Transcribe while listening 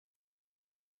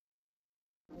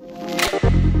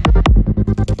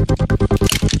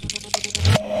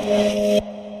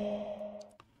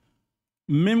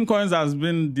Meme coins has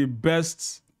been the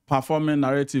best performing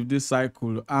narrative this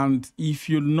cycle, and if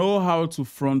you know how to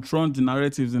front run the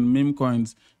narratives in meme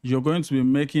coins, you're going to be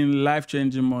making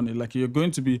life-changing money. Like, you're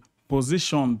going to be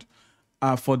positioned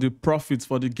for the profits,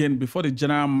 for the gain, before the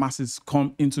general masses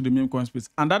come into the meme coin space.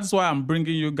 And that's why I'm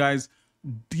bringing you guys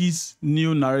this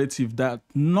new narrative that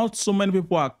not so many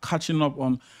people are catching up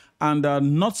on, and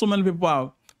not so many people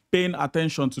are paying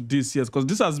attention to this yet, because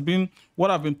this has been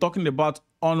what I've been talking about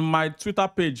on my Twitter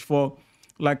page for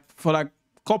like a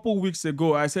couple weeks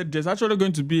ago. I said there's actually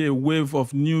going to be a wave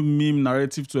of new meme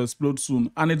narrative to explode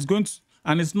soon, and it's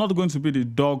not going to be the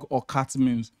dog or cat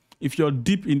memes. If you're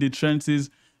deep in the trenches,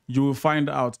 you will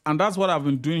find out. And that's what I've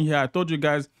been doing here. I told you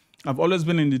guys I've always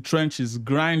been in the trenches,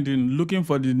 grinding, looking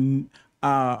for the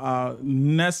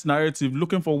next narrative,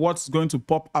 looking for what's going to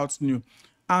pop out new.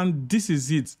 And this is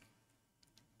it.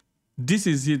 This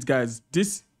is it, guys.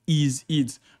 This is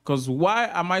it. Because why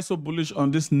am I so bullish on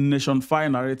this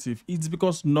NationFi narrative? It's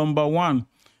because, number one,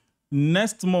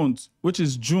 next month, which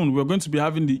is June, we're going to be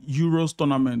having the Euros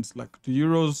tournament, like the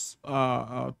Euros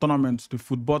tournament, the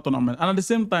football tournament. And at the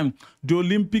same time, the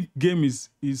Olympic game is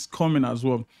coming as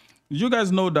well. You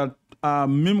guys know that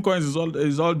meme coins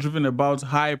is all driven about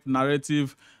hype,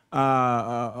 narrative,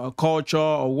 culture,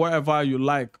 or whatever you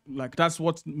like. Like, that's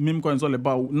what meme coins is all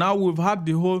about. Now we've had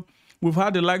the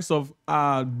likes of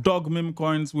dog meme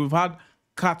coins, we've had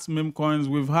cat meme coins,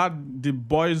 we've had the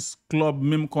boys club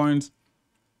meme coins.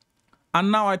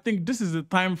 And now I think this is the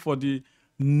time for the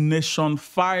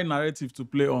NationFi narrative to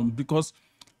play on, because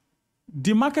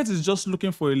the market is just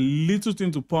looking for a little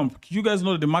thing to pump. You guys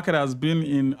know the market has been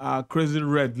in crazy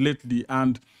red lately.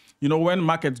 And, you know, when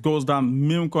market goes down,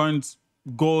 meme coins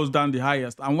goes down the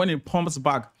highest. And when it pumps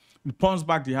back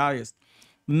the highest.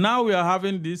 Now we are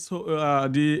having this,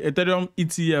 the Ethereum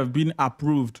ETF being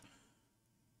approved.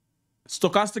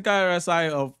 Stochastic RSI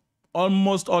of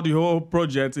almost all the whole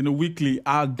projects in the weekly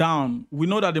are down. We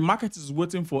know that the market is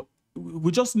waiting for,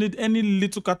 we just need any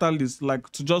little catalyst, like,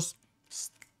 to just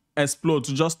explode,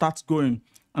 to just start going.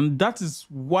 And that is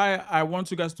why I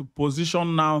want you guys to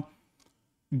position now.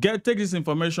 Take this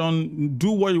information,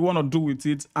 do what you want to do with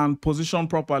it, and position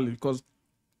properly. Because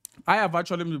I have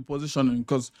actually been positioning,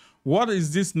 because what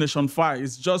is this NationFi?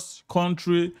 It's just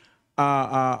country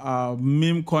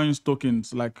meme coins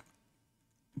tokens, like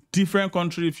different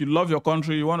country. If you love your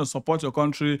country, you want to support your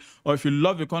country, or if you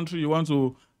love your country, you want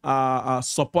to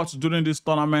support during this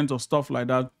tournament or stuff like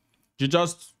that, you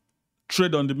just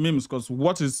trade on the memes. Because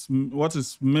what is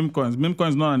meme coins? Meme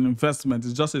coins is not an investment,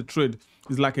 it's just a trade.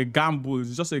 It's like a gamble.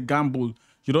 It's just a gamble.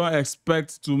 You don't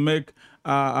expect to make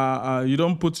you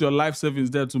don't put your life savings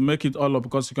there to make it all up,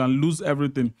 because you can lose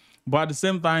everything. But at the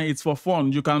same time, it's for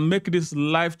fun. You can make this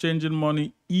life-changing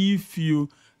money if you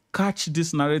catch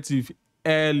this narrative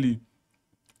early.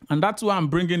 And that's why I'm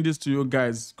bringing this to you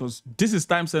guys, because this is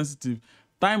time sensitive.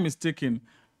 Time is ticking.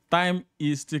 Time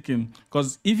is ticking.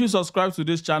 Because if you subscribe to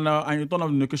this channel and you turn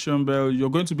on the notification bell, you're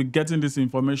going to be getting this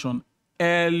information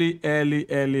early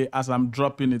as I'm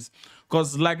dropping it.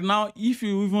 Because like now, if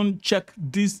you even check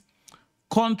this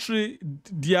country,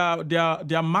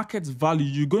 their market value,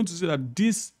 you're going to see that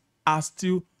these are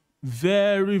still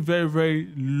very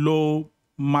low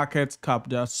market cap.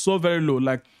 They are so very low.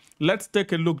 Like, let's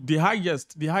take a look. The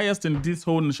highest in this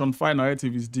whole NationFi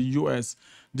narrative is the US.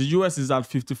 The US is at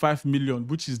 55 million,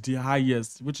 which is the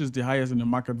highest in the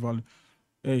market value.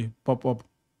 Hey, pop up.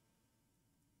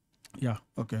 Yeah,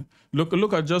 okay.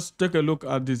 Just take a look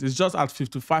at this. It's just at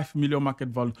 55 million market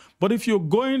value. But if you're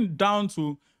going down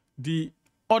to the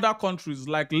other countries,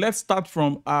 like, let's start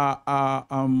from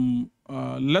the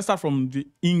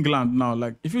England now.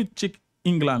 Like, if you check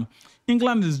England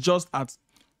is just at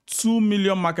 2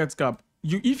 million market cap.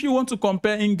 If you want to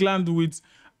compare England with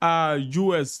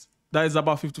US, that is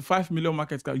about 55 million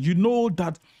market cap. You know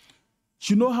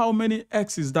how many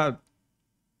X is that?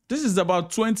 This is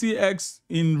about 20x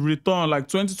in return, like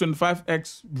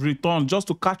 20-25x return, just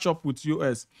to catch up with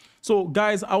US. So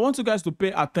guys, I want you guys to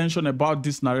pay attention about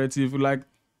this narrative. Like,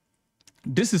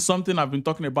 this is something I've been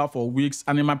talking about for weeks,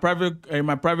 and in my private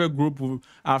group,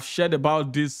 I've shared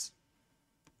about this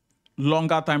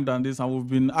longer time than this, and we've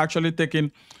been actually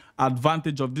taking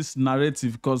advantage of this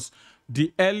narrative, because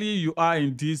the earlier you are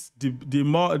in this, the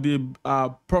more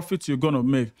profit you're gonna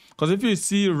make. Because if you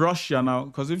see Russia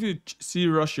now,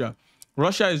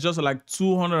 Russia is just like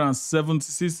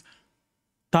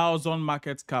 276,000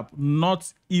 market cap,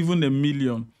 not even a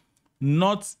million,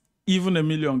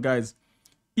 guys.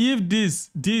 If this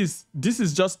is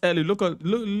just early, look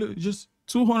just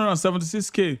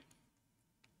 276K.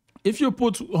 If you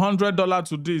put $100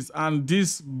 to this, and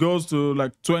this goes to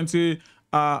like 20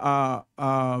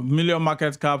 million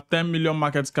market cap, 10 million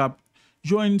market cap,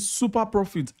 you're in super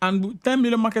profit. And 10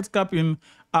 million market cap in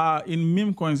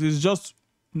meme coins is just,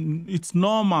 it's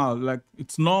normal. Like,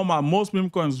 it's normal. Most meme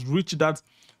coins reach that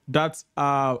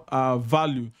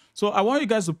value. So I want you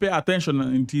guys to pay attention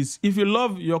in this. If you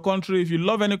love your country, if you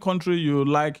love any country you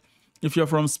like, if you're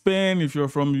from Spain, if you're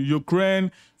from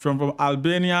Ukraine, from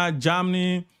Albania,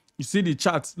 Germany, you see the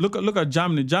charts. Look at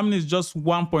Germany. Germany is just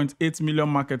 1.8 million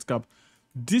market cap.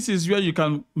 This is where you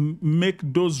can make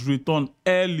those return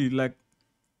early. Like,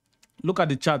 look at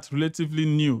the chart, relatively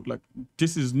new. Like,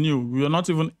 this is new. We are not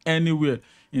even anywhere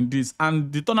in this.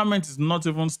 And the tournament is not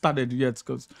even started yet,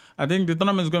 because I think the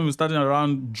tournament is going to be starting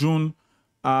around June,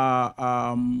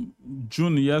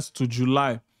 yes, to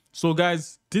July. So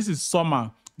guys, this is summer.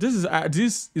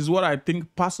 This is what I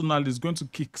think personally is going to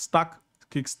kickstart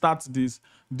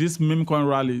this meme coin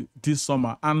rally this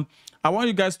summer. And I want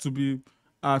you guys to be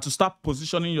to start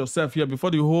positioning yourself here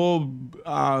before the whole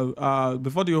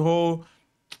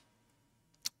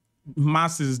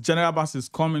general masses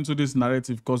come into this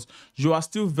narrative, because you are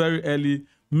still very early.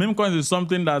 Meme coins is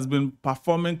something that's been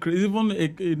performing crazy.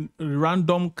 Even a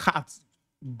random cat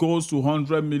goes to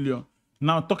 100 million.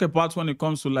 Now talk about when it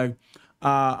comes to like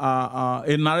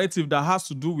a narrative that has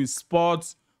to do with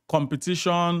sports,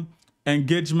 competition,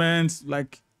 engagement.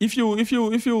 Like, if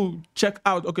you check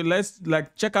out, okay, let's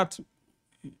like check out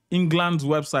England's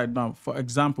website now, for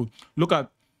example. Look at,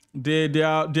 they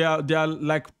are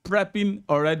like prepping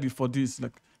already for this.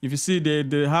 Like, if you see,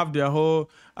 they have their whole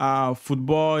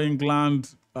football,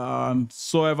 England,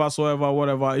 soever,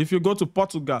 whatever. If you go to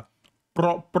Portugal,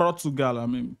 Portugal,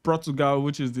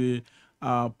 which is the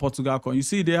Portugal coin, you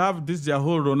see they have this, their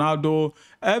whole Ronaldo.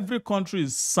 Every country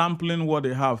is sampling what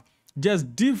they have.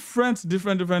 Just different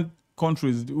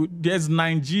countries. There's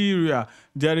Nigeria.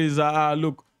 There is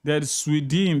look. There's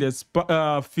Sweden, there's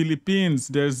Philippines,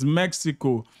 there's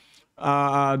Mexico,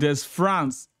 there's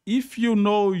France. If you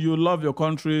know you love your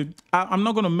country, I'm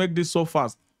not going to make this so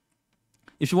fast.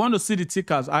 If you want to see the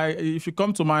tickers, if you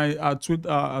come to my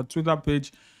Twitter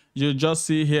page, you just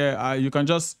see here, you can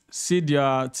just see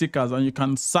their tickers and you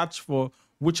can search for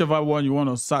whichever one you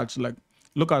want to search. Like,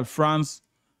 look at France.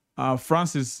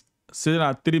 France is sitting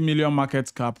at 3 million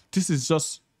market cap. This is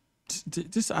just,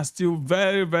 these are still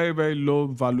very low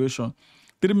valuation.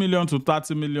 3 million to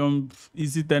 30 million,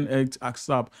 easy 10x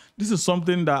accept. This is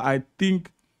something that I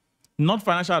think, not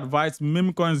financial advice,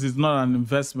 meme coins is not an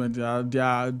investment. They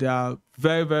are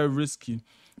very risky.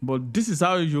 But this is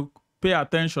how you pay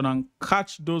attention and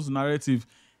catch those narratives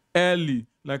early.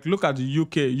 Like, look at the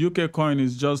UK. UK coin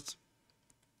is just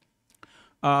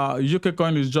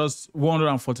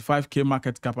 145k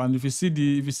market cap, and if you see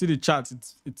the chart,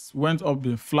 it went up,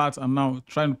 the flat, and now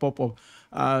trying to pop up.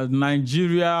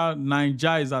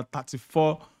 Niger is at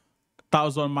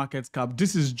 34,000 market cap.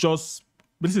 This is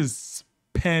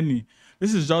penny.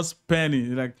 This is just penny,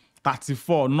 like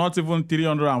 34, not even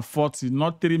 340,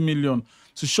 not 3 million.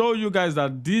 To show you guys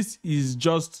that this is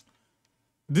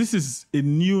a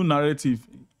new narrative.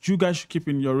 You guys should keep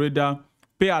in your radar.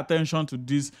 Pay attention to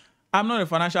this. I'm not a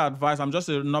financial advisor. I'm just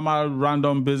a normal,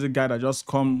 random, basic guy that just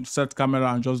come, set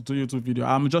camera, and just do YouTube video.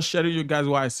 I'm just sharing you guys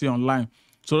what I see online.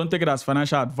 So don't take it as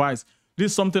financial advice.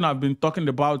 This is something I've been talking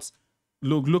about.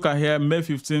 Look at here, May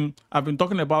 15. I've been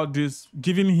talking about this,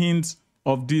 giving hints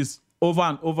of this over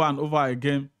and over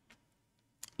again.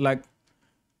 Like,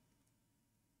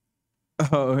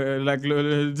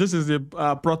 this is the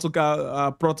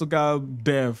Portugal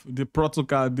dev, the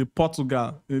Portugal.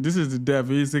 This is the dev.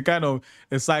 He's a kind of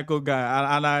a psycho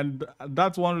guy, and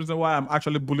that's one reason why I'm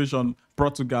actually bullish on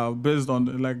Portugal, based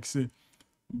on, like, see,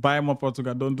 buy more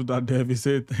Portugal. Don't do that dev. He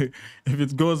said if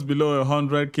it goes below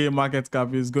 100k market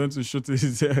cap, he's going to shoot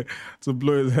his to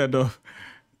blow his head off.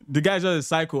 The guy's just a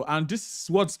psycho, and this is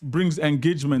what brings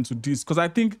engagement to this, because I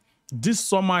think this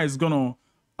summer is gonna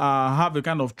have a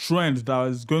kind of trend that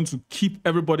is going to keep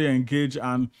everybody engaged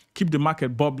and keep the market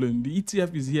bubbling. The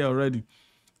ETF is here already.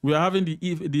 We are having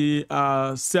the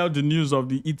sell the news of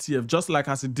the ETF, just like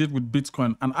as it did with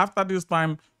Bitcoin. And after this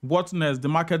time, what next? The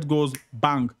market goes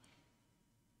bang.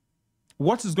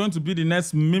 What is going to be the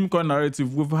next meme coin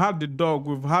narrative? We've had the dog,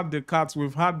 we've had the cats,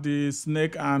 we've had the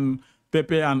snake and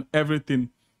Pepe and everything.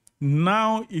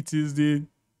 Now it is the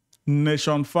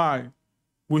NationFi.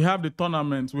 We have the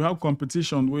tournaments, we have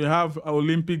competition, we have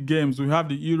Olympic Games, we have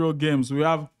the Euro Games, we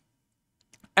have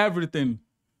everything.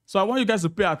 So I want you guys to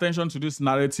pay attention to this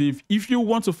narrative. If you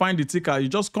want to find the ticker, you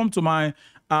just come to my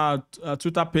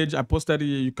Twitter page. I posted it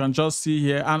here. You can just see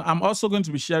here. And I'm also going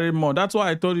to be sharing more. That's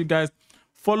why I told you guys,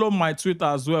 follow my Twitter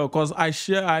as well, because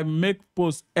I make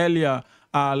posts earlier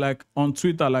like on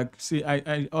Twitter. Like, see,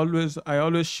 I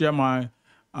always share my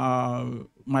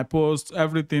my posts,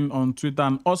 everything on Twitter.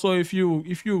 And also, if you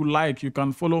like, you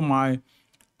can follow my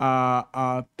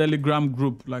Telegram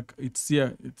group. Like, it's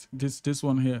here. It's this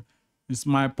one here. It's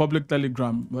my public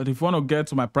Telegram. But if you want to get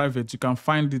to my private, you can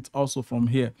find it also from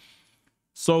here.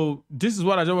 So this is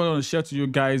what I just want to share to you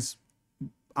guys.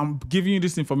 I'm giving you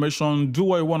this information. Do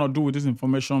what you want to do with this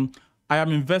information. I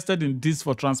am invested in this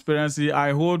for transparency.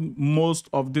 I hold most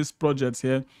of these projects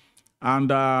here, and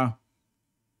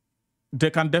they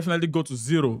can definitely go to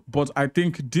zero. But I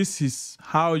think this is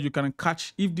how you can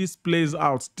catch, if this plays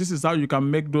out, this is how you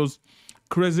can make those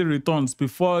crazy returns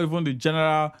before even the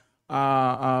general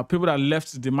people that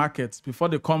left the market, before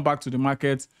they come back to the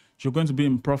market, you're going to be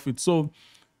in profit. So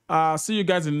see you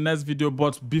guys in the next video.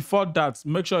 But before that,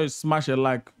 make sure you smash a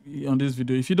like on this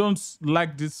video. If you don't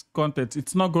like this content,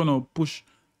 it's not going to push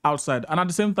outside. And at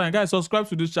the same time, guys, subscribe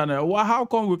to this channel. Well, how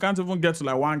come we can't even get to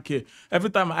like 1K? Every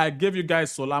time I gave you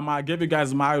guys Solana, I gave you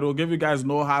guys Myro, gave you guys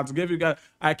No Hats, gave you guys,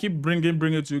 I keep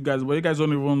bringing it to you guys, but you guys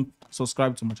don't even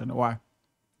subscribe to my channel. Why?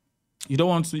 You don't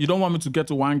want me to get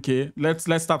to 1K. Let's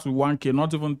start with 1K,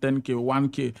 not even 10K,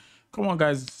 1K. Come on,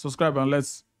 guys, subscribe and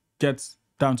let's get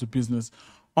down to business.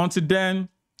 Until then,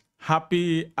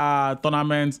 happy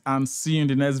tournament, and see you in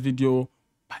the next video.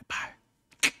 Bye bye.